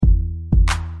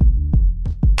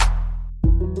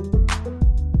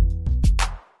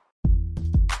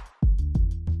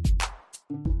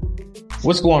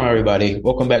What's going on, everybody?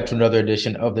 Welcome back to another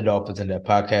edition of the Dolphins in That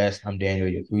podcast. I'm Daniel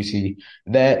Yakusi.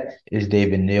 That is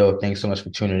David Neal. Thanks so much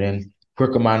for tuning in.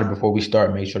 Quick reminder before we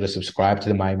start, make sure to subscribe to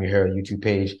the Miami Herald YouTube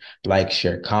page, like,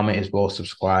 share, comment, as well as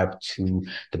subscribe to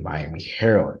the Miami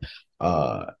Herald.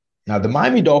 Uh, Now, the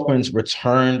Miami Dolphins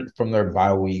returned from their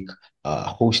bye week,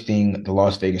 hosting the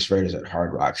Las Vegas Raiders at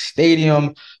Hard Rock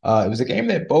Stadium. It was a game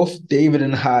that both David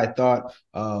and I thought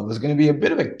was going to be a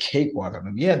bit of a cakewalk. I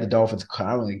mean, we had the Dolphins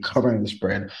not only covering the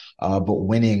spread, but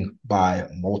winning by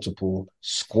multiple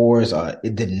scores.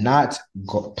 It did not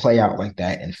play out like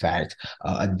that. In fact,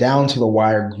 a down to the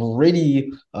wire,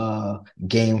 gritty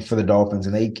game for the Dolphins,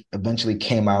 and they eventually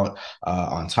came out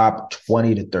on top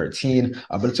 20-13.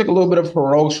 But it took a little bit of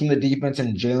heroics from the defense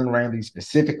and Jalen Ramsey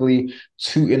specifically,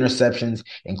 two interceptions,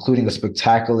 including a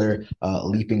spectacular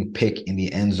leaping pick in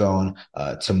the end zone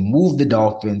to move the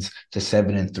Dolphins to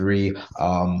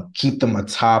 7-3, keep them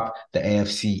atop the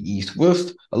AFC East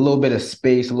with a little bit of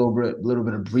space, a little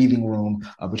bit of breathing room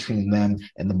between them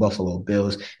and the Buffalo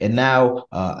Bills. And now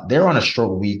they're on a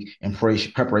short week in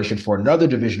preparation for another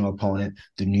divisional opponent,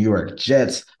 the New York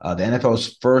Jets, the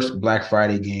NFL's first Black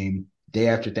Friday game. Day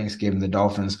after Thanksgiving, the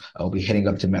Dolphins will be heading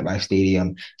up to MetLife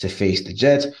Stadium to face the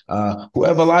Jets, who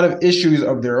have a lot of issues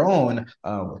of their own,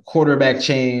 quarterback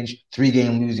change,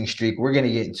 three-game losing streak. We're going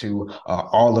to get into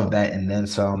all of that and then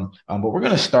some. But we're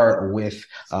going to start with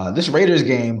this Raiders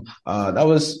game. That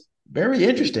was very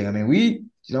interesting. I mean,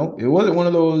 it wasn't one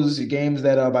of those games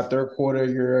that by third quarter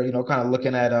you're, kind of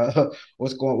looking at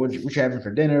what you're having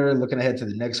for dinner, looking ahead to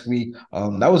the next week.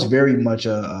 That was very much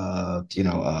a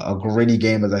gritty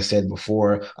game, as I said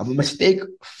before, a mistake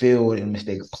filled and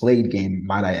mistake played game,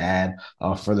 might I add,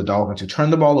 for the Dolphins, who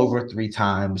turned the ball over three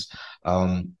times.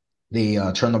 They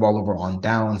turned the ball over on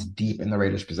downs deep in the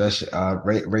Raiders' possession,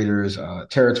 Raiders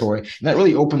territory, and that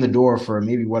really opened the door for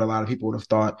maybe what a lot of people would have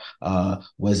thought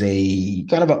was a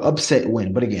kind of an upset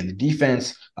win. But again, the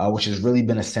defense, which has really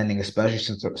been ascending, especially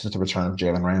since the return of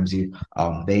Jalen Ramsey,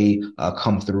 they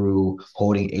come through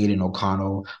holding Aiden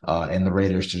O'Connell and the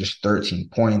Raiders to just 13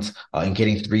 points and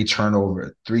getting three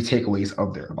takeaways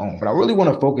of their own. But I really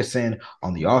want to focus in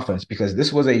on the offense because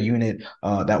this was a unit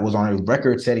that was on a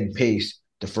record-setting pace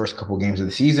the first couple games of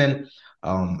the season.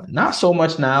 Not so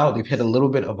much now. They've hit a little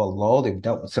bit of a lull. They've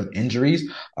dealt with some injuries.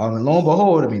 And lo and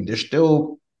behold, I mean, they're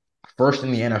still first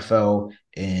in the NFL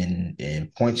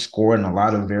in points scored and a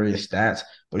lot of various stats.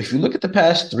 But if you look at the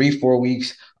past 3-4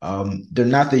 weeks, they're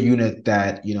not the unit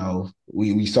that,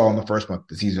 we saw in the first month of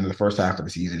the season, the first half of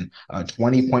the season.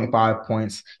 20.5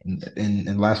 points in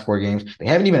the last four games. They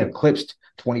haven't even eclipsed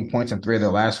 20 points in three of their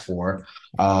last four.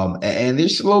 And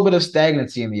there's a little bit of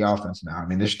stagnancy in the offense now. I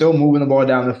mean, they're still moving the ball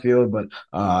down the field, but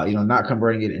not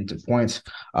converting it into points.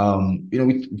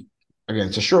 Again,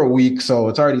 it's a short week, so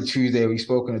it's already Tuesday. We've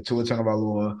spoken to Tua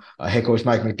Tagovailoa, head coach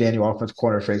Mike McDaniel, offensive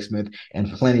coordinator Frank Smith,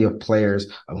 and plenty of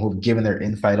players who've given their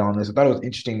insight on this. I thought it was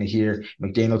interesting to hear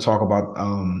McDaniel talk about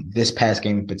this past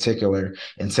game in particular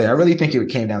and say, I really think it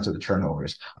came down to the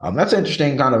turnovers. That's an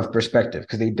interesting kind of perspective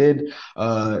because they did,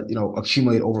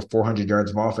 accumulate over 400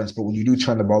 yards of offense, but when you do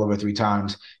turn the ball over three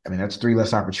times, I mean, that's three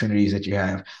less opportunities that you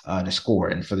have to score.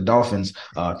 And for the Dolphins,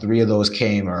 all three of those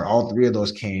came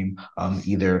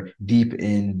either deep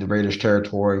in the Raiders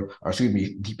territory, or excuse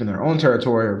me, deep in their own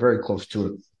territory or very close to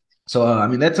it. So, I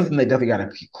mean, that's something they definitely got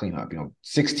to clean up.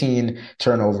 16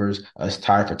 turnovers is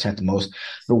tied for 10th most.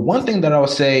 The one thing that I would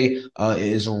say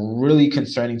is really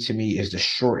concerning to me is the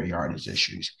short yardage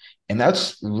issues. And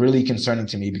that's really concerning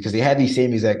to me because they had these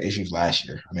same exact issues last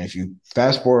year. I mean, if you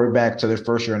fast forward back to their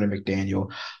first year under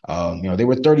McDaniel, they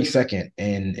were 32nd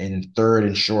in third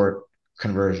and short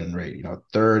conversion rate,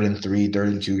 third and three, third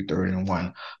and two, third and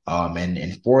one. And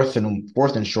in fourth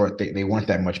and short, they weren't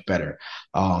that much better.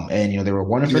 And they were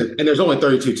one for and there's only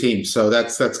 32 teams, so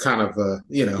that's kind of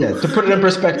yeah, to put it in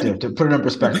perspective,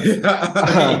 I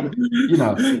uh, mean, you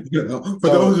know, for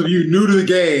those so of you new to the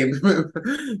game,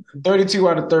 32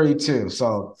 out of 32.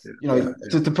 So, yeah,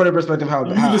 to put in perspective how,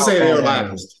 you how, can how say they bad were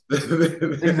that is.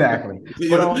 last. Exactly.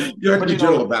 you But don't, you don't have to but be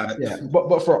general about it. yeah,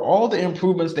 but for all the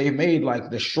improvements they've made,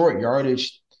 like the short yardage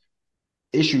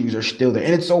issues are still there.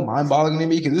 And it's so mind-boggling to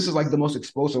me because this is like the most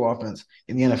explosive offense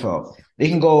in the NFL. They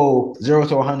can go 0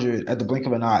 to 100 at the blink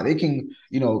of an eye. They can,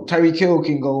 Tyreek Hill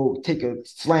can go take a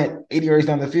slant 80 yards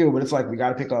down the field, but it's like we got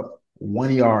to pick up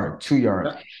 1 yard, 2 yards.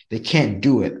 They can't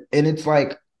do it. And it's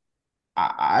like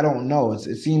I don't know.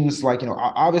 It seems like,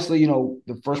 obviously,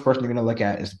 the first person you're going to look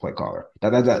at is the play caller.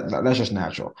 That's just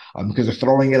natural, because they're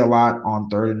throwing it a lot on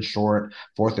third and short,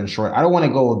 fourth and short. I don't want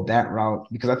to go that route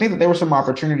because I think that there were some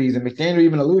opportunities, and McDaniel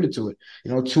even alluded to it.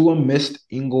 Tua missed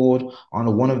Ingold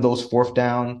on one of those fourth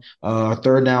down,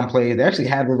 third down plays. They actually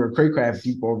had River Craycraft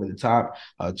deep over the top.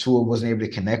 Tua wasn't able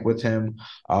to connect with him.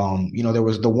 There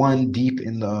was the one deep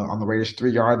on the Raiders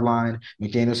 3 yard line.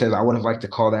 McDaniel says, I would have liked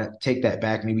to take that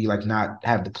back, maybe like not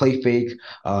have the play fake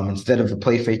instead of the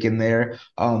play fake in there.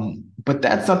 But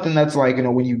that's something that's like,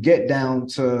 when you get down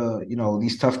to,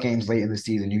 these tough games late in the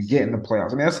season, you get in the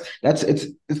playoffs. I mean,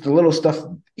 it's the little stuff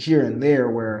here and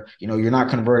there where, you're not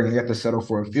converting, you have to settle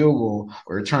for a field goal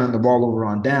or turning the ball over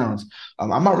on downs.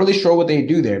 I'm not really sure what they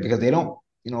do there because they don't,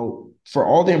 for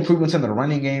all the improvements in the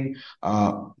running game,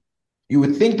 you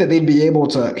would think that they'd be able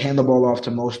to hand the ball off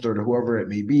to Mostert or whoever it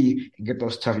may be and get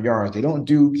those tough yards. They don't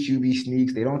do QB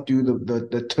sneaks. They don't do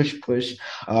the tush push,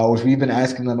 which we've been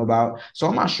asking them about. So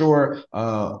I'm not sure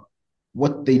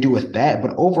what they do with that.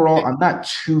 But overall, I'm not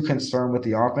too concerned with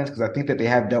the offense because I think that they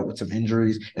have dealt with some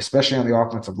injuries, especially on the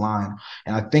offensive line.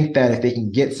 And I think that if they can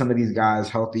get some of these guys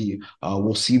healthy,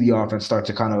 we'll see the offense start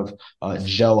to kind of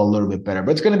gel a little bit better.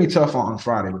 But it's going to be tough on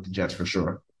Friday with the Jets for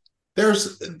sure. There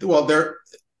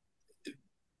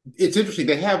it's interesting.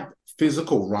 They have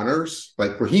physical runners.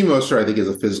 Like Raheem Mostert, I think, is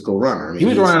a physical runner. I mean, He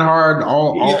was running hard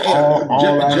all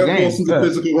last Jeff game. Wilson's a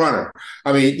physical runner.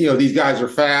 I mean, these guys are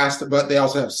fast, but they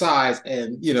also have size.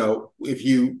 And,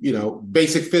 if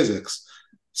basic physics,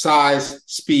 size,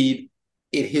 speed,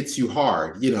 it hits you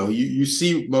hard. You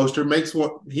see Mostert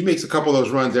makes a couple of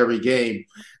those runs every game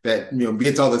that,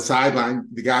 gets all the sideline,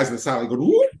 the guys on the sideline go,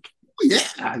 "Ooh, yeah.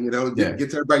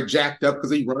 Gets everybody jacked up because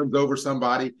he runs over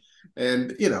somebody.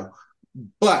 And,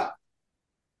 but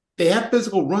they have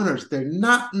physical runners. They're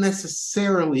not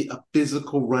necessarily a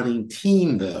physical running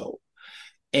team, though.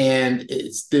 And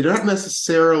they don't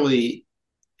necessarily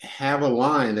have a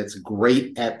line that's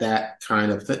great at that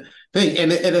kind of thing.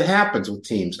 And it happens with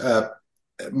teams.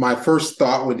 My first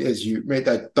thought, as you made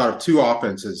that thought of two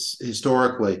offenses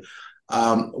historically,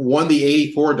 one, the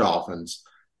 84 Dolphins.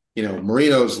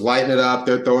 Marino's lighting it up.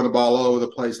 They're throwing the ball all over the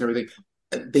place and everything.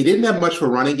 They didn't have much of a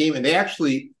running game, and they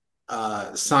actually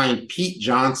signed Pete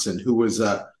Johnson, who was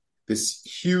this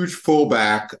huge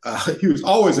fullback. He was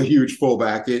always a huge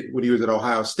fullback when he was at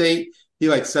Ohio State. He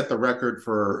set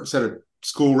a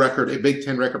school record, a Big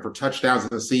Ten record for touchdowns in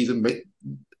the season.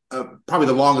 Probably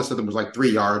the longest of them was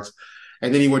 3 yards.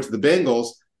 And then he went to the Bengals,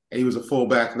 and he was a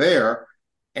fullback there.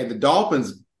 And the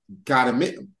Dolphins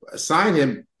signed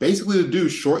him basically to do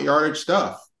short yardage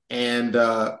stuff. And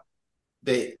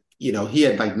he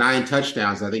had 9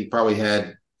 touchdowns. I think he probably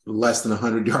had less than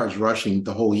 100 yards rushing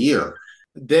the whole year.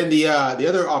 Then the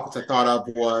other offense I thought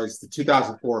of was the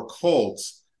 2004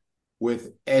 Colts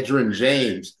with Edgerrin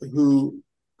James, who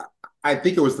I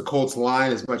think it was the Colts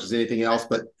line as much as anything else,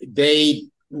 but they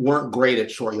weren't great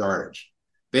at short yardage.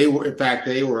 They were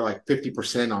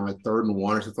 50% on 3rd and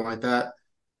 1 or something like that.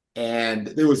 And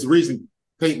there was the reason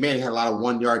Peyton Manning had a lot of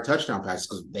 1-yard touchdown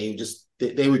passes because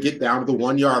they would get down to the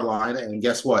 1-yard line, and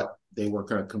guess what? They weren't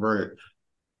going to convert it.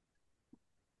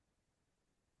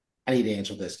 I need to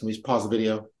answer this. Can we just pause the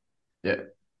video? Yeah.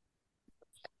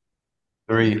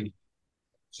 3,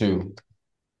 2,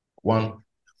 1.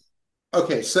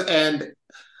 Okay, so and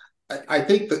I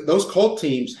think that those Colt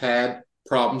teams had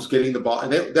problems getting the ball,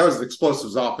 and that was the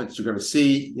explosive offense you're going to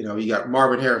see. You got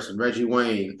Marvin Harrison, Reggie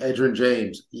Wayne, Edgerrin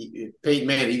James, Peyton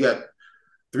Manning. You got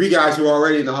 3 guys who are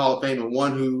already in the Hall of Fame, and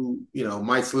one who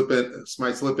might slip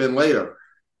in later.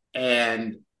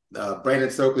 And Brandon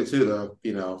Stokely too,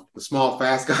 the small,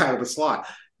 fast guy out of the slot.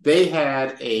 They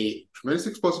had a tremendous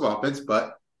explosive offense,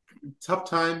 but tough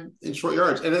time in short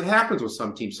yards, and it happens with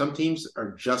some teams. Some teams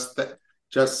are just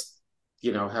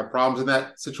have problems in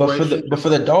that situation. But for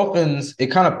the Dolphins, it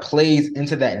kind of plays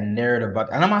into that narrative.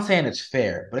 And I'm not saying it's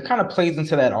fair, but it kind of plays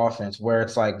into that offense where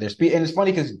it's like there's speed. And it's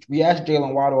funny because we asked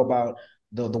Jalen Waddle about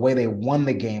the way they won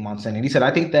the game on Sunday. And he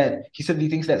said he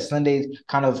thinks that Sundays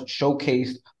kind of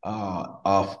showcased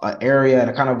of an area and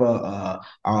a kind of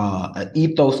an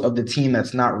ethos of the team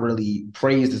that's not really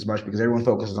praised as much because everyone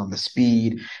focuses on the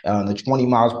speed, the 20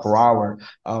 miles per hour.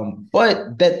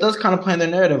 But that does kind of play in the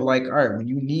narrative. All right, when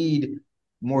you need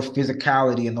more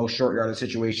physicality in those short yardage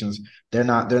situations, they're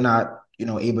not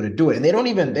able to do it, and they don't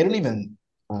even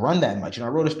run that much. I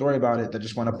wrote a story about it that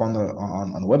just went up on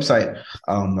the website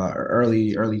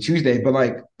early Tuesday,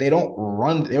 but they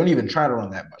don't even try to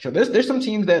run that much. So there's some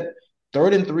teams that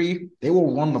third and 3, they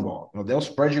will run the ball. They'll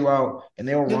spread you out and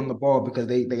they'll Yeah. run the ball because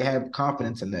they have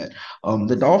confidence in that.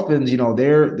 The Dolphins,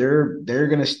 they're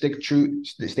gonna stay true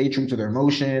to their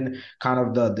motion, kind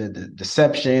of the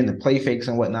deception, the play fakes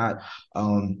and whatnot.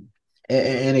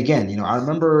 And again, You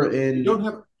don't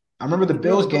have I remember the you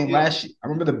Bills really don't game you know, last. I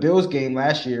remember the Bills game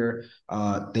last year.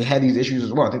 They had these issues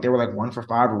as well. I think they were like 1 for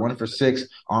 5 or 1 for 6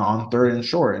 on third and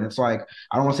short. And it's like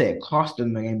I don't want to say it cost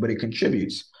them the game, but it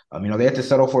contributes. They had to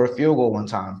settle for a field goal one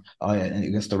time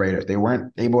against the Raiders. They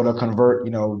weren't able to convert,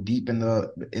 deep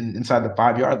inside the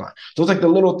 5 yard line. So it's like the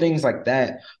little things like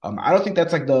that. I don't think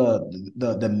that's like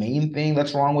the main thing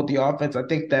that's wrong with the offense. I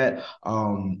think that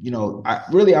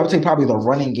I would say probably the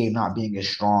running game not being as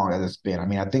strong as it's been. I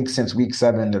mean, I think since week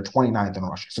 7, they're 29th in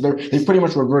rushing. So they pretty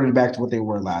much reverted back to what they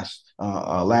were last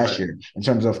right. year in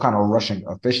terms of kind of rushing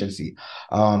efficiency.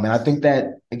 And I think that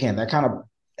again, that kind of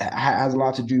has a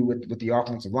lot to do with the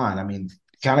offensive line. I mean,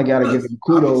 kind of got It to give does, them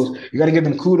kudos. obviously. You got to give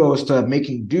them kudos to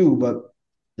making do, but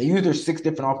they use their 6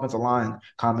 different offensive line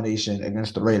combination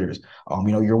against the Raiders.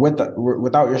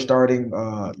 Without your starting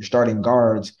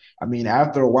guards. I mean,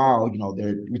 after a while,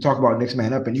 we talk about next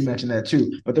man up, and you mentioned that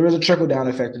too. But there is a trickle down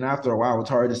effect, and after a while, it's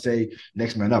hard to say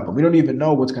next man up. But we don't even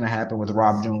know what's going to happen with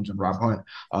Rob Jones and Rob Hunt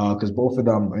because both of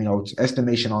them, it's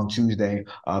estimation on Tuesday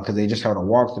because they just had a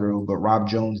walkthrough. But Rob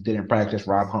Jones didn't practice.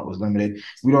 Rob Hunt was limited.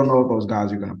 We don't know if those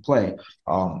guys are going to play.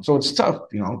 So it's tough.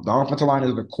 The offensive line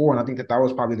is the core, and I think that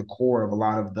was probably the core of a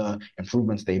lot of the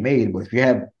improvements they made. But if you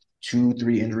have 2,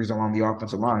 3 injuries along the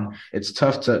offensive line, it's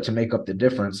tough to make up the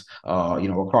difference.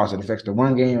 Across it affects the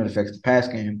run game, it affects the pass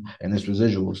game, and its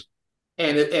residuals.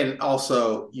 And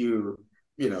also you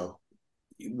know,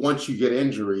 once you get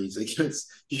injuries against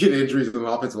you get injuries on the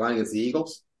offensive line against the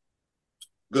Eagles,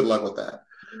 good luck with that.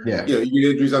 Yeah, You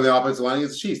get injuries on the offensive line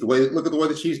against the Chiefs. Look at the way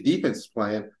the Chiefs defense is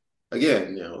playing.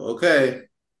 Again, okay,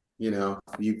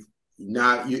 you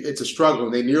not you it's a struggle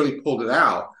and they nearly pulled it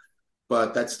out,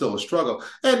 but that's still a struggle.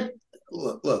 And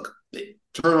look,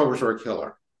 turnovers are a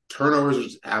killer. Turnovers are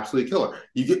just absolutely killer.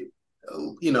 You get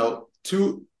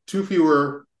two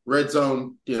fewer red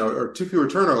zone, or two fewer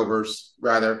turnovers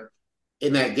rather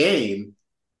in that game,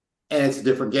 and it's a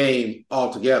different game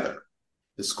altogether.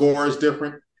 The score is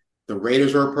different. The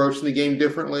Raiders are approaching the game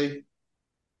differently.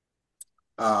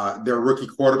 Their rookie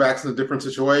quarterbacks in a different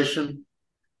situation,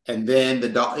 and then the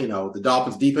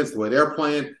Dolphins defense, the way they're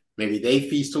playing, maybe they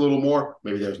feast a little more.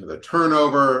 Maybe there's another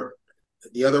turnover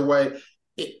the other way.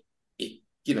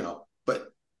 But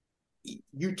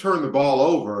you turn the ball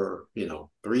over,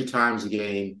 3 times a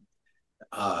game,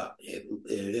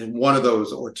 and one of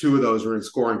those or two of those are in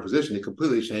scoring position. It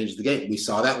completely changes the game. We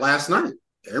saw that last night.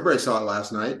 Everybody saw it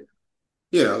last night.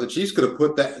 The Chiefs could have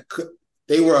put that.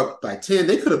 They were up by 10.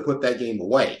 They could have put that game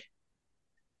away,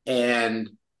 and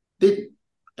didn't.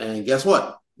 And guess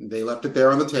what? They left it there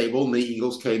on the table, and the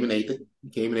Eagles came and ate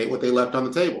what they left on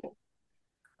the table.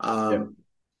 yeah.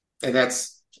 And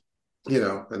that's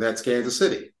Kansas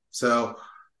City. So,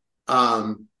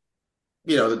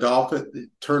 the Dolphins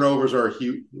turnovers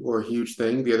were a huge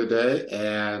thing the other day,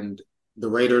 and the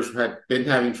Raiders had been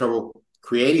having trouble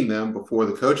creating them before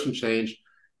the coaching change.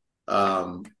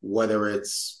 Whether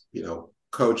it's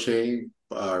coaching,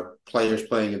 players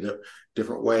playing in a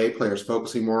different way, players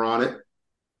focusing more on it,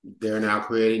 they're now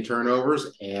creating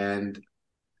turnovers, and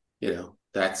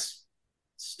that's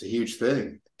a huge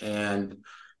thing. And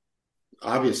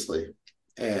obviously,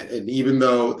 and even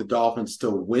though the Dolphins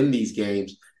still win these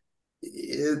games,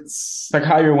 it's It's like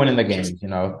how you're winning the games.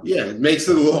 yeah, it makes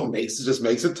it a little makes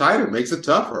it tighter, makes it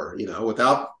tougher.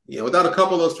 Without a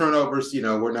couple of those turnovers,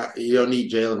 we're not you don't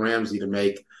need Jalen Ramsey to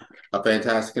make a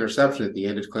fantastic interception at the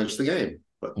end to clinch the game.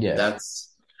 But Yeah.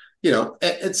 that's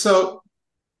and so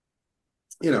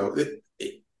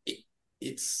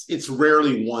it's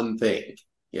rarely one thing.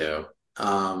 You know,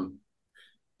 um,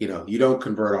 you don't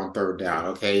convert on third down.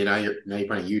 Okay, now you're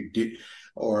playing. You do,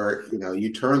 or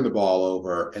you turn the ball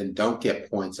over and don't get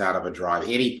points out of a drive,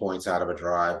 any points out of a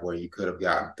drive where you could have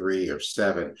gotten 3 or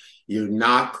 7. You're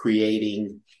not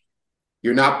creating.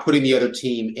 You're not putting the other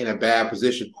team in a bad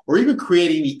position, or even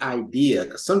creating the idea.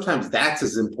 Because sometimes that's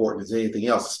as important as anything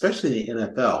else, especially in the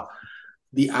NFL.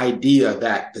 The idea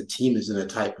that the team is in a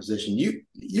tight position. You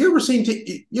ever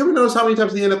notice how many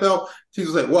times in the NFL teams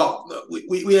will say, "Well,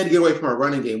 we had to get away from our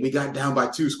running game. We got down by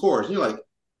 2 scores." And you're like,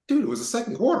 "Dude, it was the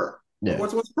second quarter. Yeah.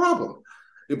 What's the problem?"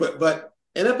 But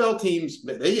NFL teams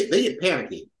they get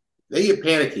panicky. They get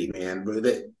panicky, man. But what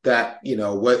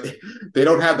they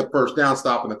don't have the first down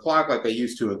stopping the clock like they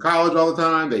used to in college all the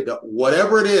time. They don't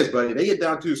whatever it is, buddy. They get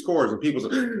down 2 scores and people say,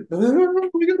 "We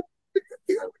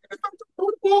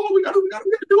got to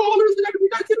do all this. We got to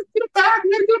get it back.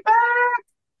 gotta get back.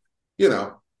 You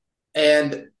know,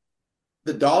 and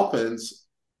the Dolphins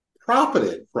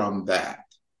profited from that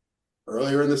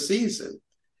earlier in the season.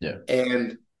 Yeah.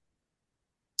 And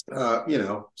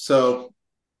so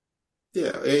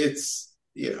yeah, it's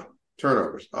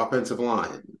turnovers, offensive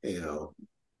line, a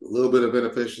little bit of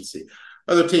inefficiency.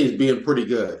 Other teams being pretty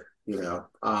good, the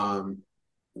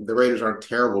Raiders aren't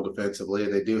terrible defensively.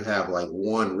 They do have like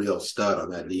one real stud on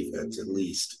that defense, at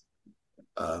least.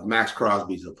 Max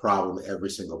Crosby's a problem every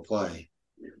single play.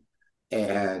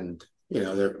 And,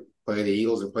 they're playing the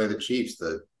Eagles and playing the Chiefs,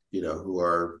 who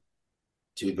are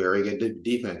two very good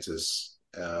defenses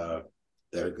that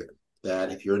are good.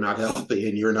 That if you're not healthy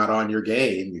and you're not on your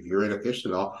game, if you're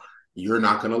inefficient at all, you're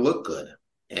not going to look good.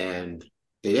 And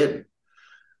they didn't.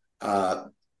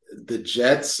 The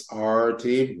Jets are a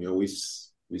team,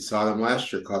 we saw them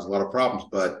last year cause a lot of problems,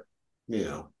 but,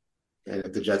 and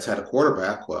if the Jets had a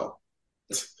quarterback, well,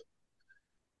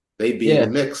 they'd be in Yeah.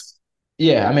 the mix.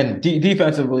 Yeah, I mean,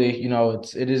 defensively,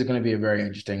 it is going to be a very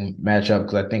interesting matchup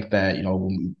because I think that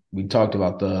when we talked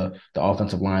about the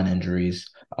offensive line injuries,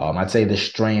 I'd say the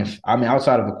strength. I mean,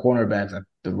 outside of the cornerbacks,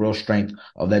 the real strength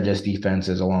of that just defense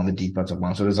is along the defensive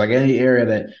line. So there's like any area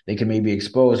that they can maybe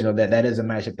expose. That is a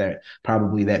matchup that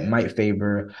probably that might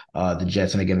favor the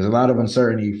Jets. And again, there's a lot of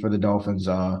uncertainty for the Dolphins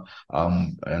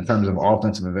in terms of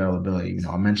offensive availability.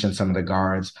 I mentioned some of the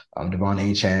guards. Devon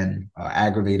Achane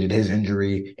aggravated his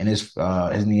injury in his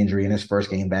knee injury in his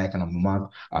first game back in a month.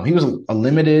 He was a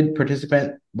limited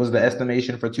participant, was the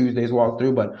estimation for Tuesday's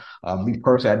walkthrough, but me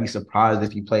personally, I'd be surprised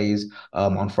if he plays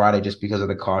on Friday just because of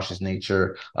the cautious nature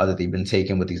that they've been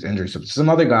taking with these injuries. So some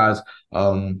other guys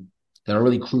that are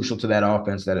really crucial to that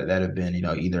offense that have been,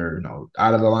 either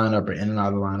out of the lineup or in and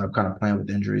out of the lineup, kind of playing with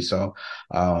injuries. So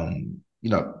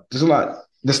there's a lot.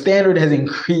 The standard has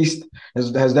increased,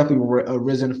 has definitely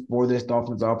risen for this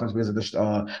Dolphins offense because of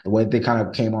the way they kind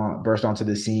of burst onto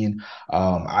the scene.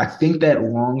 I think that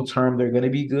long term they're going to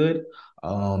be good.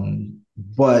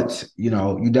 But you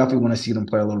definitely want to see them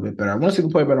play a little bit better. I want to see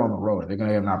them play better on the road. They're going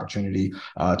to have an opportunity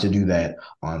to do that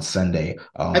on Sunday.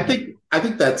 I think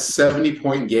that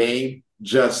 70-point game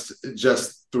just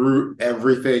threw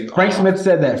everything Frank off. Smith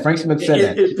said that. Frank Smith said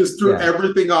that. It just threw Yeah.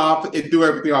 everything off. It threw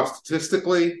everything off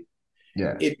statistically.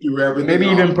 Yeah. It threw everything Maybe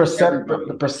off even for everybody.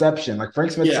 the perception. Like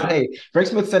Yeah. Frank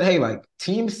Smith said, hey, like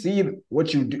teams see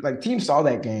what you do. Like teams saw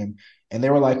that game and they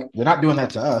were like, they're not doing that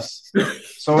to us.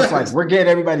 So it's like we're getting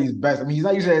everybody's best. I mean, he's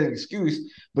not using it as an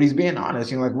excuse, but he's being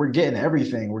honest. Like we're getting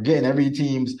everything. We're getting every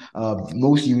team's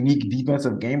most unique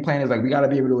defensive game plan. Is like we got to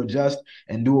be able to adjust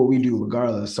and do what we do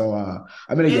regardless. So I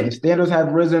mean, again, the And, standards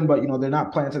have risen, but they're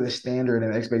not playing to the standard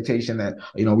and expectation that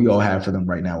we all have for them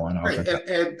right now on right, offense.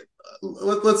 and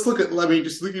let's look at. Let me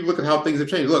just look at how things have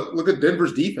changed. Look at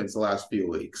Denver's defense the last few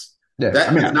weeks. Yeah, I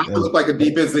That mean, does not look like a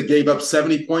defense that gave up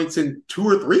 70 points in 2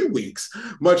 or 3 weeks,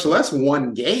 much less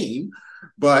one game.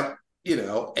 But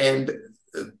and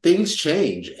things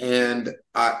change, and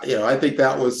I think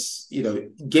that was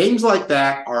games like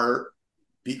that are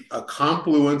a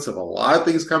confluence of a lot of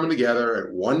things coming together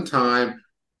at one time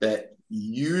that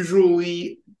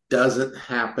usually doesn't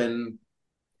happen,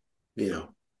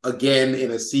 again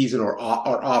in a season or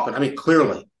often. I mean,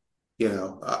 clearly, yeah.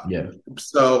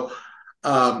 so.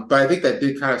 But I think that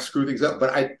did kind of screw things up.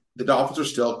 But the Dolphins are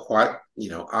still quite,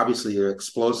 obviously an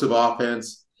explosive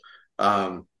offense.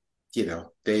 They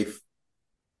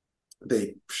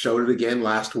showed it again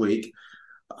last week.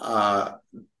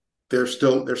 They're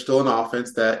still an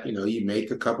offense that you make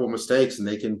a couple of mistakes and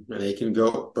they can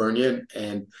go burn you.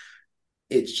 And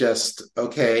it's just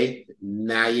okay.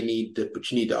 Now you need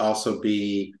to also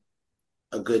be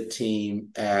a good team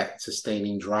at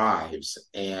sustaining drives.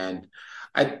 And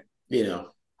I you know,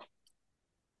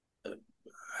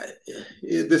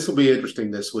 this will be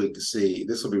interesting this week to see.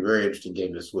 This will be a very interesting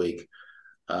game this week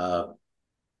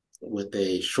with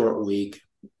a short week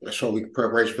of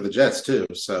preparation for the Jets too.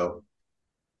 So,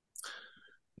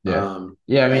 Yeah.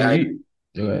 Yeah. I mean, I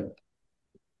go ahead.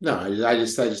 no, I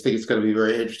just think it's going to be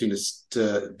very interesting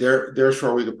to their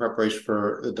short week of preparation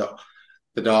for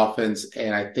the Dolphins,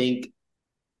 and I think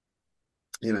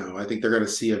they're going to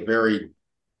see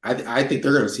I think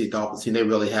they're going to see a Dolphins team they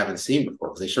really haven't seen before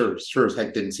because they sure as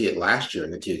heck didn't see it last year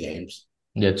in the 2 games.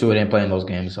 Yeah, Tua didn't play in those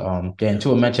games. And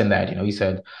Tua mentioned that, he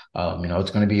said,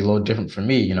 it's going to be a little different for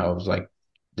me. It was like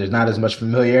there's not as much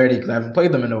familiarity because I haven't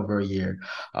played them in over a year.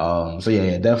 So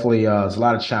yeah, definitely, there's a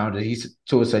lot of challenges.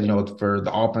 Tua said, for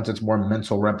the offense, it's more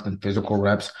mental reps than physical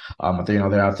reps. But they'll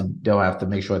have to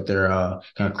make sure that they're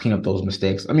kind of clean up those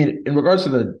mistakes. I mean, in regards to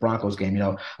the Broncos game,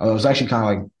 I was actually kind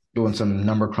of like doing some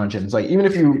number crunching. It's like even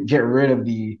if you get rid of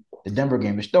the Denver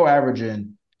game, they're still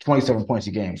averaging 27 points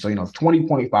a game. So,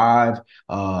 20.5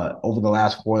 over the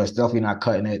last four. That's definitely not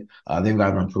cutting it. They've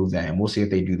got to improve that, and we'll see if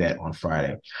they do that on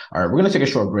Friday. All right, we're going to take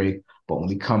a short break, but when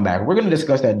we come back, we're going to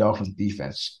discuss that Dolphins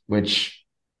defense, which,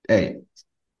 hey,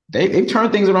 they've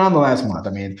turned things around the last month. I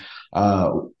mean,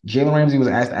 Jalen Ramsey was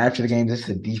asked after the game, this is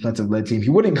a defensive-led team. He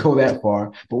wouldn't go that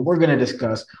far, but we're going to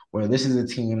discuss where this is a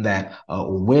team that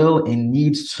will and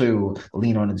needs to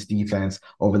lean on its defense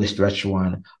over the stretch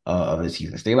run of the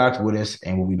season. Stay locked with us,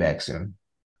 and we'll be back soon.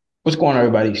 What's going on,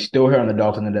 everybody? Still here on the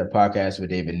Dolphins in Depth podcast with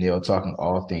David Neal, talking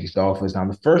all things Dolphins. Now,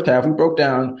 the first half, we broke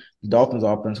down the Dolphins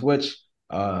offense, which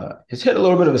has hit a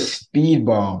little bit of a speed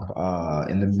bump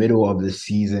in the middle of the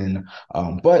season.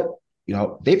 But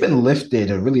they've been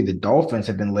lifted, or really the Dolphins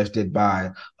have been lifted by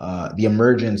the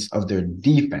emergence of their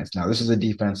defense. Now, this is a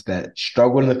defense that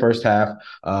struggled in the first half,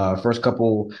 first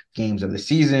couple games of the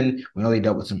season. We know they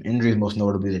dealt with some injuries, most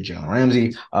notably to Jalen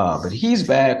Ramsey, but he's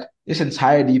back. This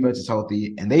entire defense is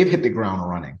healthy, and they've hit the ground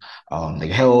running. They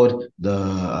held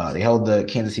the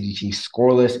Kansas City Chiefs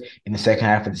scoreless in the second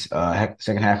half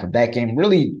of that game.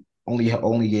 Really,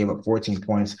 only gave up 14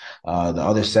 points. The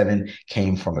other 7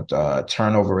 came from a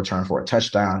turnover return for a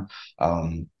touchdown.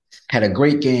 Had a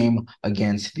great game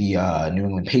against the New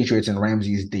England Patriots in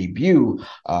Ramsey's debut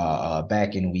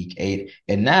back in Week 8,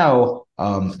 and now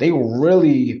they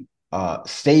really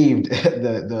saved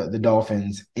the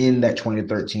Dolphins in that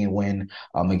 2013 win.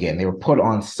 Again, they were put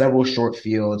on several short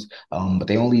fields, but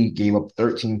they only gave up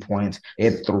 13 points. They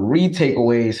had 3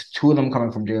 takeaways, 2 of them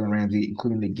coming from Jalen Ramsey,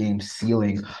 including the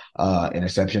game-sealing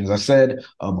interceptions. I said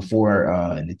before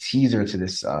in the teaser to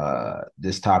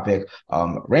this topic,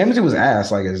 Ramsey was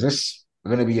asked, like, is this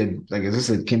going to be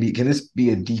can this be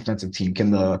a defensive team?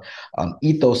 Can the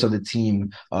ethos of the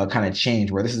team kind of change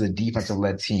where this is a defensive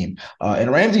led team? And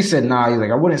Ramsey said, nah, he's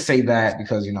like, I wouldn't say that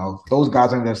because, those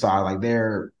guys on their side, like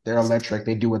they're electric.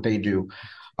 They do what they do.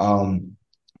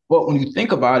 But when you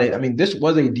think about it, I mean, this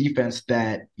was a defense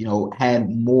that, had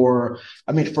more.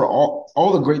 I mean, for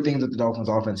all the great things that the Dolphins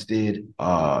offense did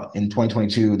in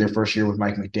 2022, their first year with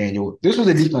Mike McDaniel, this was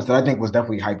a defense that I think was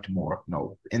definitely hyped more,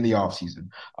 in the offseason,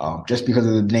 just because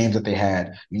of the names that they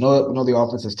had. The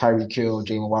offense is Tyreek Hill,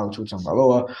 Jalen Waddle, Tua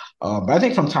Tagovailoa. But I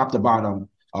think from top to bottom,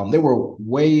 there were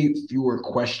way fewer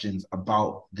questions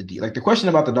about the question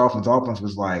about the Dolphins offense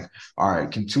was like, all right,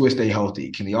 can Tua stay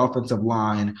healthy? Can the offensive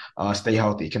line stay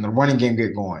healthy? Can the running game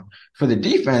get going? For the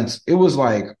defense, it was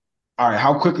like, all right,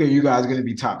 how quickly are you guys going to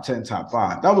be top 10, top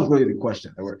 5? That was really the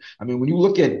question. When you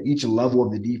look at each level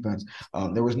of the defense,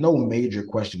 there was no major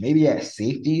question. Maybe at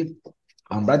safety,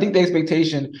 but I think the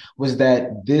expectation was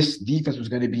that this defense was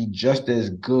going to be just as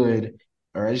good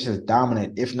or just as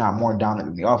dominant, if not more dominant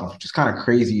than the offense, which is kind of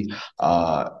crazy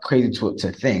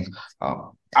to think.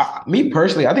 Me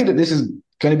personally, I think that this is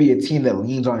going to be a team that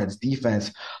leans on its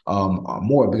defense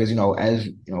more because, as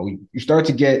you start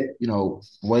to get,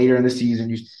 later in the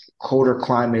season, colder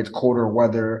climates, colder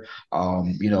weather.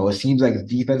 It seems like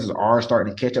defenses are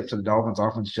starting to catch up to the Dolphins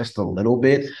offense just a little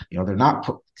bit. They're not.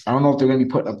 I don't know if they're going to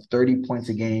be putting up 30 points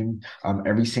a game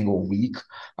every single week.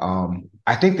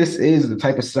 I think this is the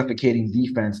type of suffocating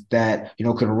defense that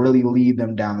could really lead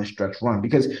them down the stretch run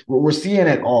because we're seeing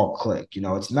it all click.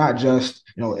 It's not just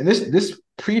and this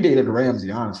predated Ramsey.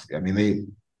 Honestly, I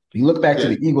mean you look back to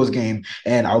the Eagles game,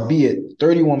 and albeit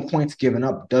 31 points given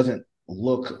up doesn't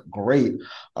look great.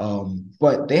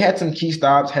 But they had some key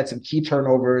stops, had some key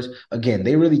turnovers. Again,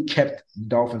 they really kept the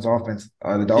Dolphins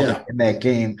in that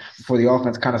game before the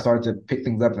offense kind of started to pick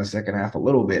things up in the second half a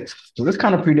little bit. So this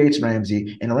kind of predates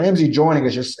Ramsey, and Ramsey joining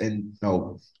is just, and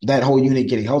that whole unit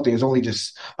getting healthy is only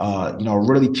just,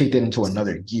 really kicked it into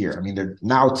another gear. I mean, they're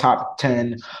now top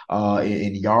 10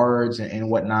 in yards and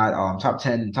whatnot, top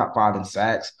 10, top 5 in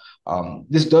sacks.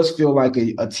 This does feel like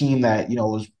a team that,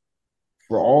 was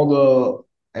for all the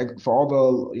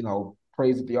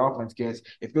praise that the offense gets,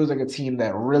 it feels like a team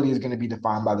that really is going to be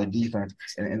defined by the defense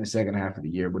in the second half of the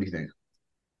year. What do you think?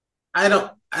 I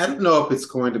don't know if it's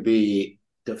going to be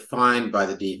defined by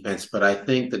the defense, but I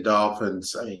think the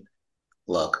Dolphins. I mean,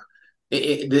 look,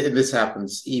 this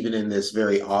happens even in this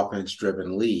very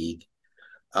offense-driven league,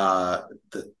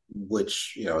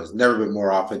 which has never been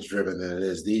more offense-driven than it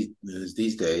is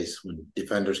these days, when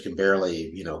defenders can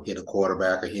barely hit a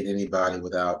quarterback or hit anybody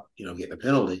without getting a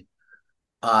penalty.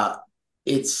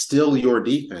 It's still your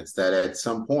defense that at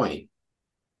some point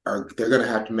they're going to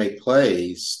have to make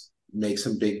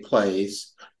some big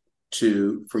plays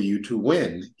for you to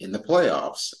win in the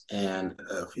playoffs. And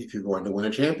if you're going to win a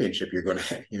championship, you're going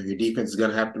to your defense is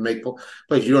going to have to make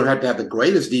plays. You don't have to have the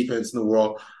greatest defense in the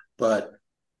world, but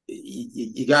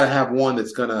you got to have one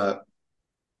that's going to,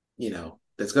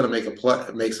 that's going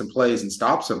to make some plays and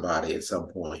stop somebody at some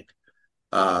point.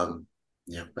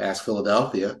 Ask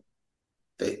Philadelphia,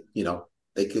 they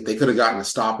could have gotten a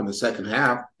stop in the second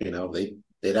half.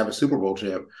 They'd have a Super Bowl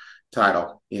champ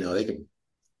title. They could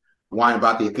whine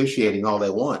about the officiating all they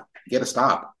want, get a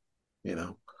stop. You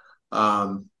know,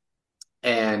 um,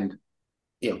 and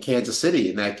Kansas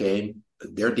City in that game,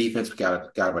 their defense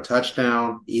got them a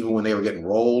touchdown even when they were getting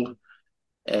rolled,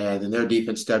 and then their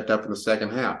defense stepped up in the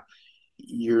second half.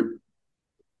 Your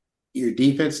your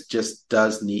defense just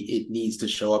needs to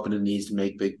show up and it needs to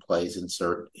make big plays and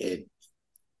insert it.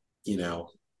 You know,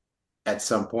 at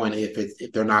some point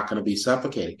if they're not going to be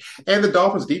suffocating. And the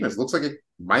Dolphins defense looks like it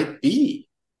might be,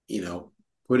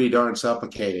 pretty darn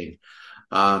suffocating.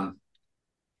 Um,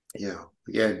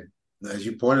 Again, as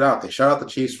you pointed out, they shut out the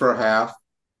Chiefs for a half.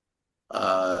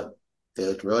 They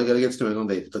looked really good against New England.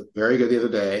 They looked very good the other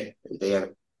day. They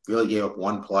really gave up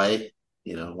one play,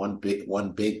 one big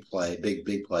play,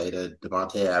 big play to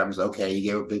Devontae Adams. Okay, you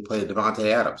gave a big play to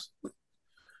Devontae Adams.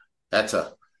 That's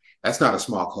not a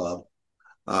small club.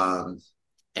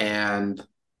 And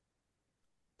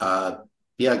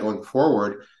going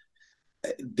forward,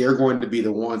 they're going to be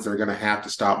the ones that are going to have to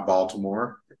stop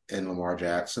Baltimore and Lamar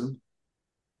Jackson.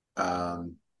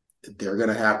 They're going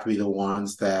to have to be the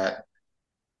ones that,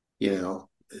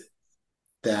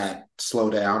 that slow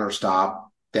down or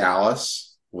stop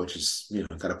Dallas, which is,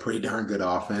 got a pretty darn good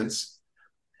offense.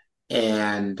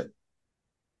 And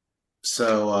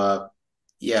so,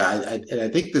 I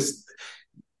think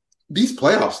these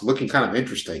playoffs looking kind of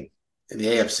interesting in the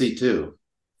AFC too.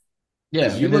 Yeah,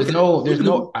 I mean, there's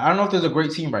no. I don't know if there's a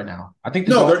great team right now. I think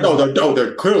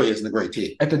there clearly isn't a great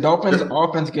team. If the Dolphins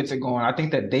offense gets it going, I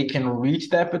think that they can reach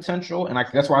that potential, and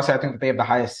that's why I say I think that they have the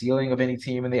highest ceiling of any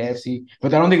team in the AFC.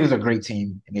 But I don't think there's a great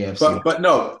team in the AFC.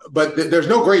 But there's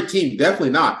no great team,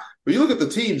 definitely not. But you look at the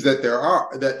teams that there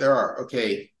are.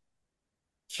 Okay,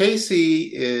 KC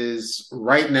is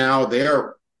right now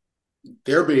they're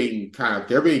being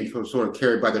sort of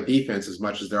carried by their defense as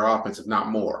much as their offense, if not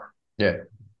more. Yeah.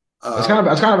 It's kind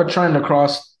of a trend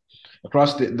across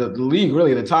the league.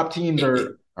 Really, the top teams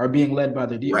are being led by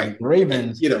their defense. Right. Like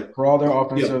Ravens, for all their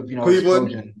offensive, Cleveland,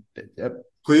 explosion. Yep.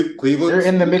 Cleveland, they're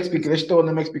in the mix because they're still in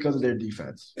the mix because of their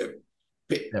defense.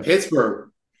 Pittsburgh.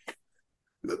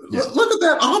 Look at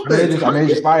that offense. They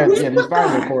just fired their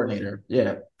coordinator.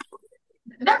 Yeah.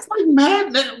 That's like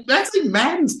Madden. That's like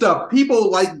Madden stuff.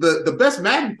 People like the best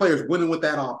Madden players winning with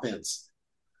that offense,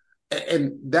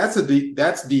 and that's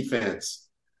defense.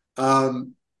 So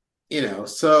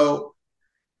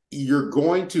you're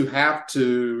going to have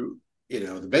to,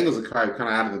 the Bengals are kind of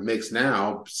out of the mix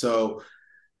now. So,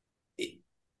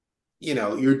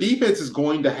 your defense is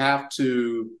going to have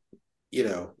to,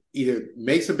 either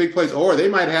make some big plays or they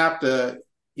might have to,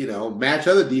 match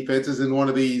other defenses in one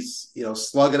of these,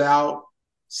 slug it out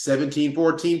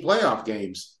 17-14 playoff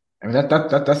games. I mean,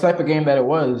 that's the type of game that it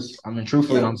was. I mean,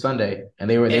 truthfully, on Sunday, and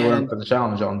they were up for the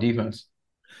challenge on defense.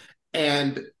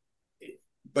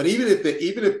 But even if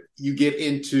you get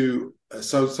into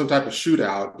some type of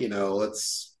shootout, you get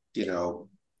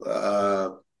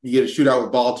a shootout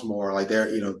with Baltimore, like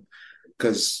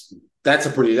because that's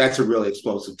a really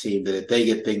explosive team that if they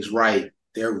get things right,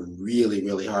 they're really,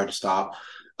 really hard to stop.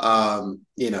 I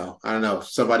don't know, if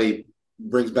somebody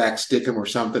brings back Stickham or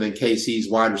something and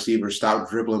KC's wide receivers stop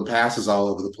dribbling passes all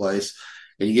over the place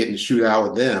and you get in a shootout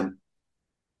with them,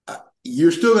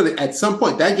 you're still going to, at some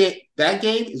point, that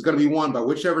game is going to be won by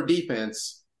whichever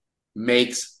defense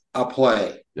makes a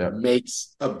play,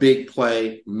 makes a big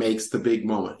play, makes the big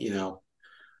moment,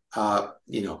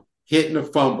 hitting a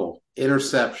fumble,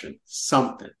 interception,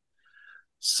 something.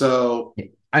 So,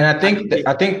 and I think,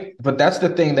 but that's the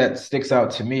thing that sticks out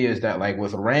to me is that, like,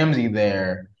 with Ramsey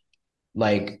there,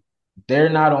 like, they're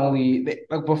not only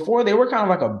like before they were kind of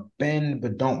like a bend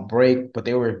but don't break, but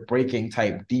they were breaking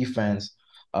type defense.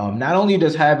 Not only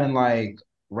does having like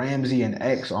Ramsey and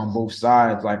X on both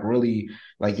sides, like really,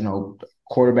 like,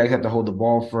 quarterbacks have to hold the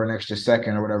ball for an extra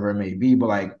second or whatever it may be, but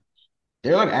like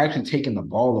they're like actually taking the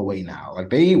ball away now. Like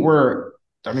they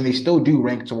still do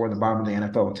rank toward the bottom of the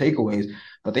NFL in takeaways,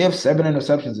 but they have 7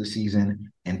 interceptions this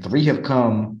season, and 3 have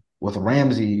come with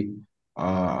Ramsey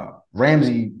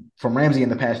in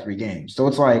the past 3 games. So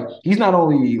it's like he's not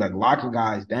only like locking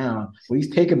guys down, but he's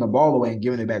taking the ball away and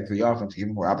giving it back to the offense,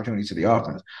 giving more opportunities to the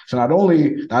offense. So not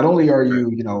only are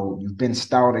you, you've been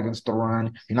stout against the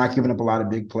run, you're not giving up a lot of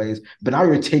big plays, but now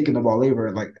you're taking the ball away,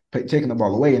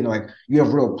 and like you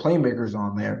have real playmakers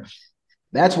on there.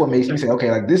 That's what makes me say, okay,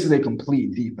 like this is a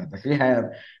complete defense. Like they have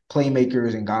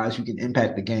playmakers and guys who can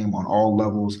impact the game on all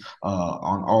levels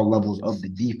of the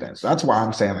defense. So that's why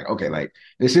I'm saying, like, okay, like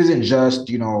this isn't just,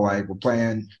 like we're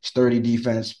playing sturdy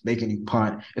defense, making you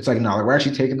punt. It's like, no, like we're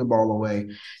actually taking the ball away.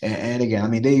 And again, I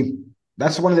mean,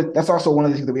 that's also one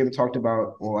of the things that we haven't talked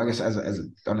about. Well, I guess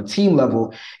on a team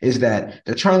level, is that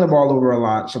they're turning the ball over a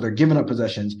lot, so they're giving up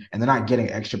possessions and they're not getting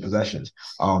extra possessions.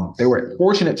 They were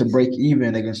fortunate to break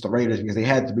even against the Raiders because they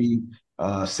had 3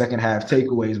 second half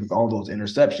takeaways with all those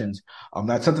interceptions.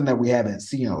 That's something that we haven't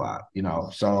seen a lot.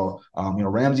 So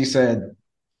Ramsey said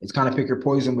it's kind of pick your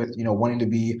poison with wanting to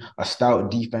be a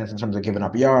stout defense in terms of giving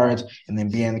up yards and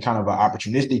then being kind of an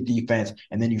opportunistic defense,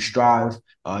 and then you strive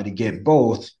to get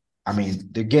both. I mean,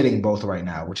 they're getting both right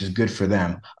now, which is good for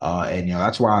them. And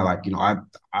that's why, like,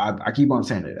 I keep on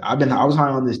saying it. I was high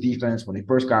on this defense when they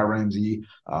first got Ramsey.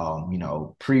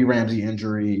 Pre-Ramsey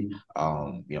injury.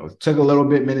 It took a little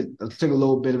bit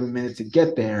of a minute to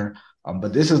get there.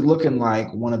 But this is looking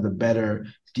like one of the better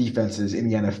defenses in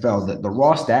the NFL. The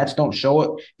raw stats don't show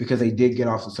it because they did get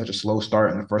off to such a slow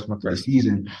start in the first month of the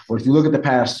season. But if you look at the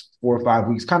past 4 or 5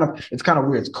 weeks, it's kind of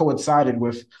weird. It's coincided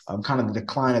with kind of the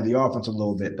decline of the offense a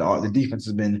little bit. The defense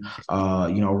has been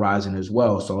rising as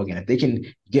well. So again, if they can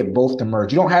get both to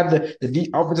merge, you don't have the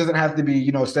offense doesn't have to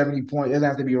be 70 points. It doesn't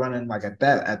have to be running like at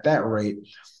that rate.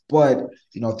 But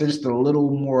if they're just a little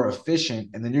more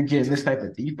efficient, and then you're getting this type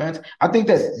of defense, I think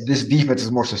that this defense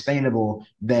is more sustainable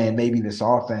than maybe this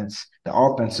offense, the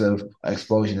offensive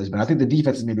explosion has been. I think the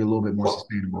defense is maybe a little bit more Well,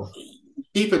 sustainable.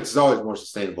 defense is always more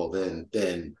sustainable than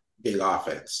big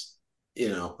offense.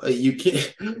 You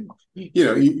can't.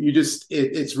 You just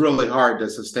it's really hard to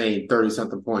sustain 30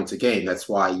 something points a game. That's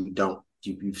why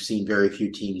you've seen very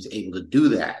few teams able to do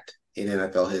that in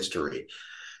NFL history.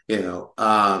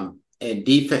 And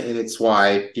defense, and it's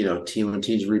why when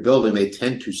teams are rebuilding, they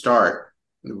tend to start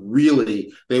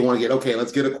really. They want to get okay.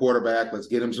 Let's get a quarterback. Let's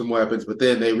get him some weapons. But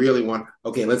then they really want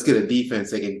okay. Let's get a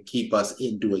defense that can keep us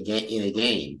into a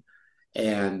game.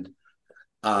 And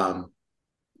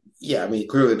yeah, I mean,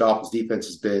 clearly the Dolphins defense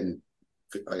has been,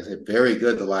 like I said, very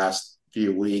good the last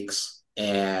few weeks.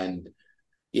 And,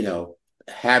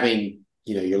 having,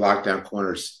 your lockdown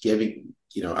corners giving,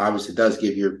 obviously does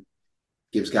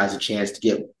gives guys a chance to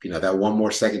get, that one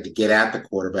more second to get at the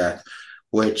quarterback,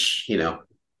 which,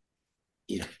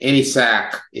 any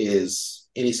sack is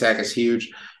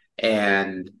huge.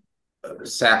 And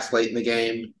sacks late in the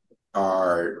game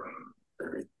are,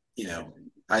 you know,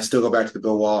 I still go back to the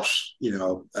Bill Walsh,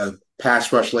 a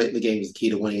pass rush late in the game is the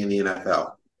key to winning in the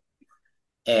NFL.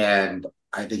 And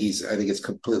I think it's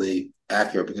completely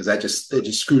accurate because it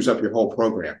just screws up your whole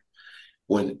program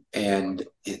and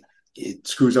it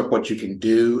screws up what you can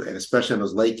do. And especially on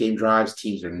those late game drives,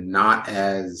 teams are not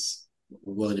as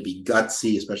willing to be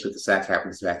gutsy, especially if the sack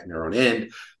happens back in their own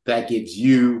end. That gives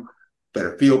you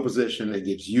better field position. It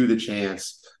gives you the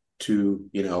chance to,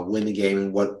 win the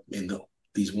game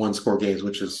these one score games,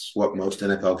 which is what most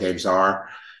NFL games are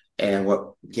and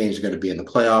what games are going to be in the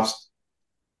playoffs.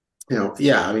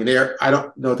 Yeah, I mean, I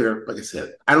don't know like I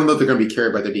said, I don't know if they're going to be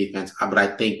carried by their defense, but I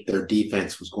think their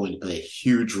defense was going to play a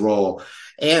huge role.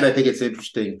 And I think it's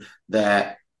interesting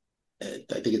that I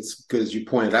think it's good, as you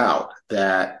pointed out,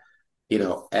 that,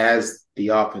 as the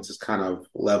offense is kind of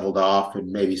leveled off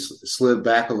and maybe slid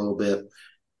back a little bit,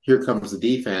 here comes the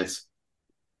defense.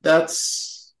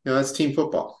 That's team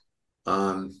football.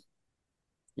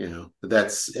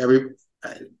 That's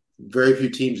very few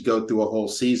teams go through a whole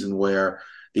season where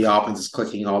the offense is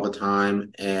clicking all the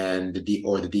time and the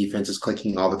defense is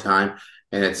clicking all the time.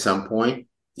 And at some point,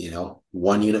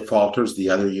 one unit falters,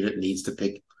 the other unit needs to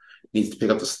pick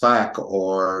up the slack,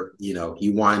 or,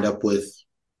 you wind up with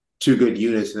two good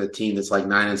units in a team that's like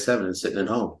 9-7 and sitting at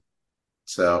home.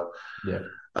 So, Yeah.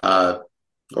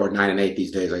 Or 9-8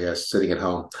 these days, I guess, sitting at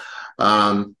home.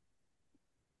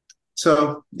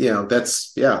 So,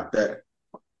 that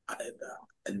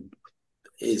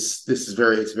it's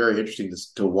very interesting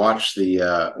to watch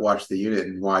the unit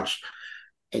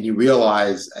and you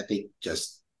realize, I think,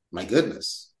 just my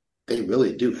goodness, they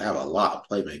really do have a lot of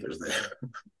playmakers there.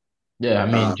 Yeah, I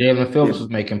mean, Uh, Jalen yeah, Phillips was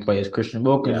making plays. Christian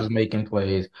Wilkins yeah, was making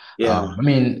plays. yeah, I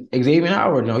mean, Xavier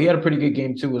Howard, he had a pretty good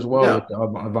game too as well with yeah.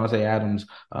 Avante Adams.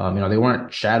 They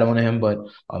weren't shadowing him, but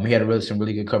he had some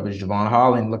really good coverage. Javon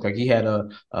Holland looked like he had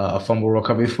a fumble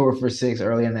recovery 4 for 6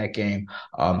 early in that game.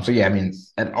 So yeah, I mean,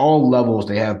 at all levels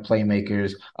they have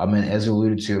playmakers. And as you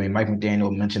alluded to, I mean, Mike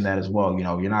McDaniel mentioned that as well.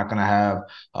 You're not gonna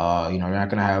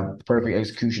have perfect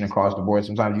execution across the board.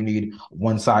 Sometimes you need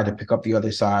one side to pick up the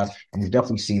other side, and we've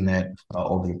definitely seen that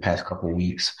over the past couple of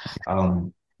weeks.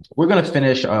 We're gonna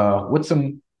finish with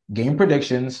some game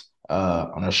predictions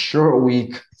on a short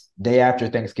week, day after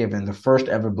Thanksgiving, the first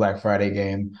ever Black Friday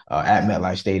game at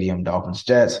MetLife Stadium, Dolphins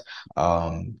Jets.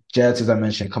 Jets, as I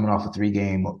mentioned, coming off a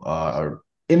three-game or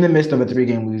in the midst of a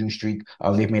three-game losing streak.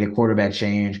 They've made a quarterback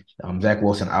change. Zach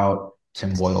Wilson out.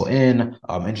 Tim Boyle in.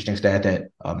 Interesting stat that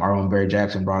our own Barry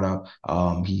Jackson brought up.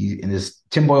 He in this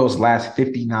Tim Boyle's last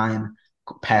 59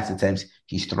 pass attempts,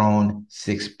 he's thrown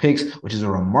 6 picks, which is a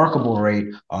remarkable rate.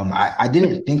 I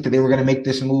didn't think that they were going to make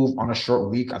this move on a short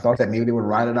week. I thought that maybe they would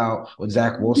ride it out with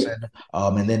Zach Wilson,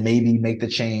 and then maybe make the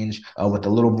change with a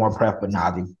little more prep. But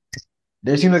nah,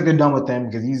 they seem like they're done with him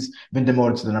because he's been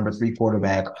demoted to the number 3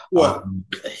 quarterback. Well,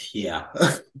 yeah.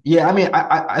 Yeah, I mean,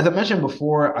 as I mentioned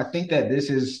before, I think that this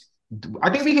is. I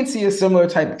think we can see a similar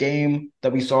type game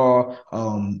that we saw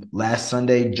last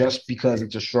Sunday, just because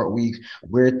it's a short week.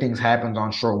 Weird things happen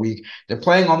on short week. They're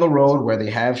playing on the road where they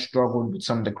have struggled with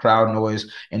some of the crowd noise.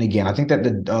 And again, I think that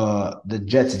the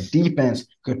Jets defense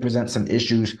could present some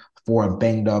issues for a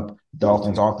banged up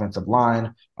Dolphins offensive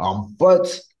line.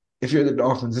 But if you're the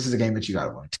Dolphins, this is a game that you got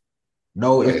to win.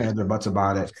 No ifs, ands, or buts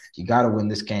about it. You got to win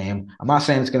this game. I'm not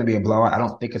saying it's going to be a blowout. I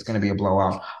don't think it's going to be a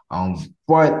blowout.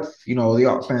 But the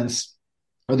offense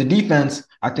or the defense,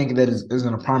 I think that is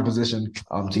in a prime position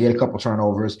to get a couple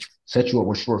turnovers, set you up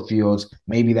with short fields.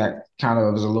 Maybe that kind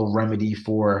of is a little remedy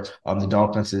for the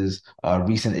Dolphins'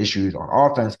 recent issues on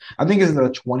offense. I think it's a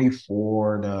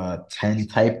 24-10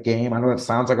 type game. I know that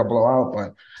sounds like a blowout,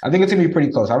 but I think it's going to be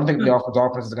pretty close. I don't think the Dolphins'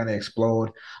 offense is going to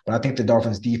explode, but I think the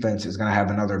Dolphins' defense is going to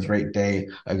have another great day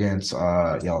against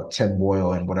Tim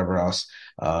Boyle and whatever else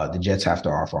the Jets have to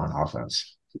offer on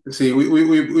offense. See,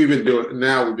 we've been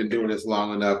doing this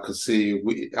long enough because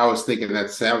I was thinking like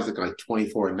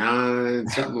 24-9,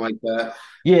 something like that.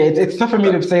 Yeah, it's tough for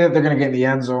me to say that they're going to get in the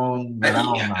end zone, but I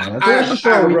don't know. It's a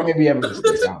short week, maybe have a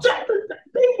mistake.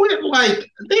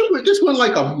 They just went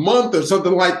like a month or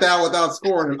something like that without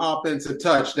scoring an offensive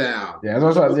touchdown. Yeah, I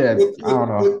don't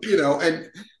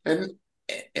know.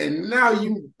 And now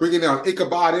you bringing out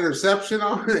Ichabod interception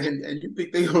on, and you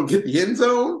think they're gonna get the end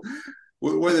zone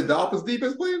where the Dolphins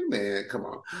defense playing? Man, come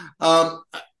on.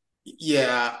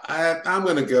 Yeah, I'm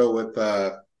gonna go with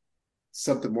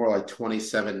something more like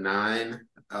 27-9.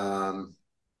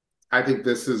 I think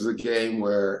this is a game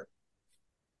where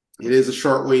it is a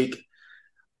short week,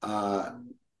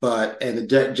 but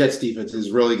the Jets defense is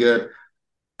really good.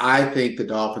 I think the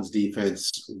Dolphins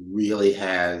defense really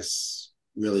gets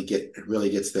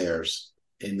theirs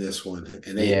in this one,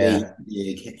 and they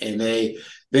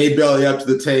belly up to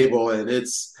the table, and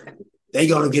they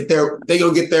gonna get their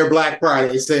Black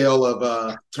Friday sale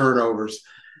of turnovers,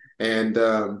 and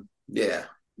I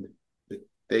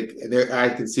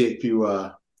can see a few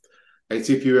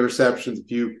interceptions, a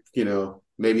few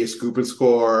maybe a scoop and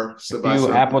score, a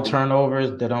few Apple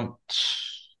turnovers that don't.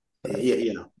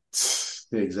 Yeah.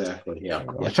 Exactly. Yeah.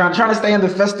 Trying to stay in the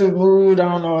festive mood. I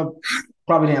don't know.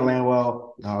 Probably didn't land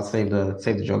well. I'll save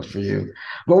the jokes for you.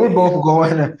 But we're both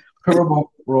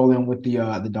rolling with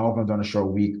the Dolphins on a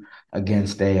short week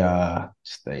against a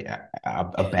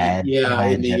bad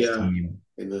Jets team.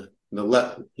 In the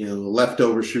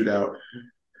leftover shootout.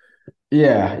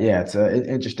 Yeah, it's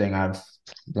interesting. I'm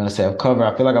gonna say I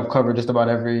feel like I've covered just about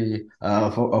every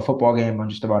a football game on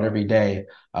just about every day.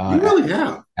 You really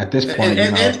have at this point,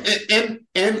 and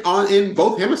in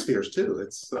both hemispheres too.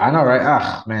 It's I know, right?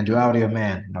 Ah, man, duality of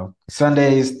man.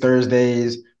 Sundays,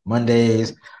 Thursdays,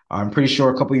 Mondays. I'm pretty sure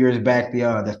a couple years back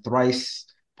the thrice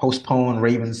postponed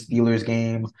Ravens Steelers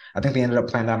game. I think they ended up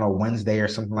playing on a Wednesday or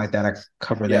something like that. I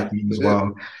covered that game as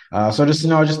well. So just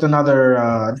another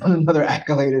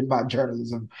accolade in my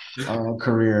journalism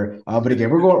career. But again,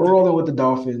 we're rolling with the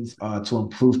Dolphins to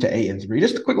improve to 8-3.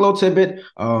 Just a quick little tidbit.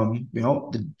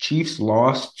 The Chiefs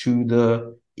lost to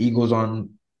the Eagles on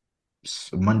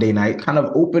Monday night, kind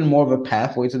of opened more of a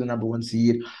pathway to the number 1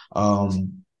 seed.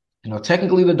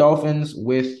 Technically the Dolphins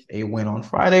with a win on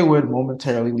Friday would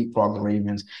momentarily leapfrog the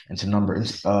Ravens into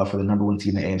for the number 1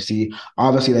 seed in the AFC.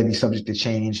 Obviously, that'd be subject to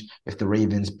change if the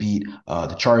Ravens beat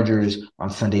the Chargers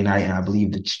on Sunday night, and I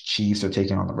believe the Chiefs are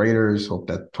taking on the Raiders.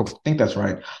 Think that's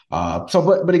right.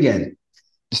 But again,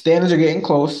 the standings are getting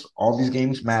close. All these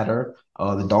games matter.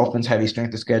 The Dolphins have a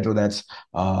strength of schedule that's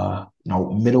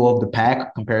middle of the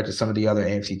pack compared to some of the other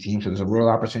AFC teams. So there's a real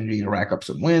opportunity to rack up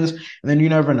some wins. And then you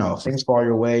never know. Things fall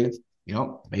your way.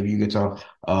 Maybe you get to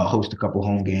host a couple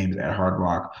home games at Hard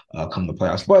Rock come the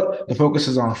playoffs. But the focus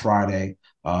is on Friday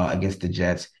against the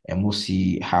Jets, and we'll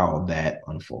see how that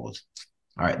unfolds.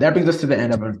 All right, that brings us to the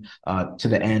end of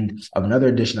another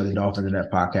edition of the Dolphins in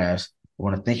That podcast. I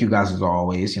want to thank you guys as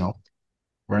always.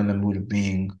 we're in the mood of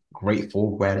being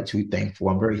grateful, gratitude, thankful.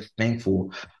 I'm very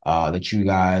thankful that you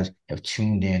guys have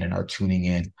tuned in and are tuning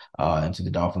in into the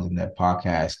Dolphins in That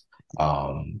podcast.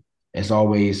 Um, as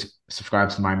always, subscribe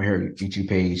to the Miami Herald YouTube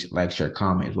page, like, share,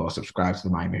 comment as well. Subscribe to the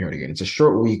Miami Herald again. It's a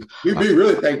short week. We'd be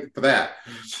really thankful for that.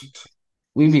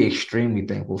 We'd be extremely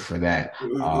thankful for that.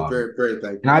 We're very, very And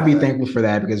thankful I'd for be that. thankful for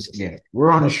that because, again, we're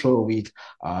on a short week.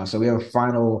 So we have a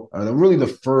final, really the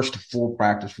first full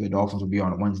practice for the Dolphins will be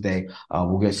on Wednesday.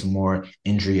 We'll get some more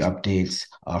injury updates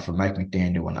from Mike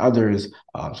McDaniel and others.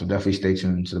 So definitely stay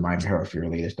tuned to the Miami Herald for your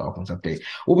latest Dolphins update.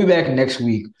 We'll be back next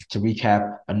week to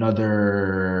recap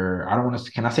another, I don't want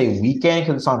to, can I say weekend?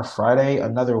 Because it's on a Friday,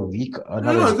 another week,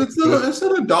 another No, it's day.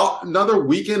 still another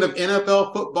weekend of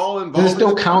NFL football Does it involving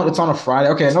still the count? It's Dolphins. on a Friday.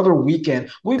 Okay, another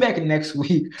weekend. We'll be back next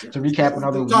week to recap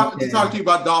another To talk to weekend. you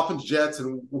about Dolphins, Jets,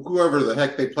 and whoever the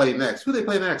heck they play next. Who they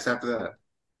play next after that?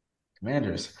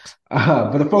 Commanders.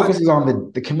 But the focus What? is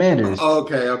on the Commanders.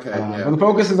 Okay, okay, yeah, But the okay.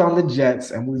 focus is on the Jets,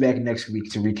 and we'll be back next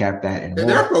week to recap that and They're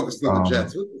more. focused on the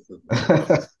Um,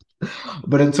 Jets.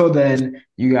 but until then,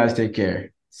 you guys take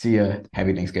care. See ya.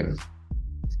 Happy Thanksgiving.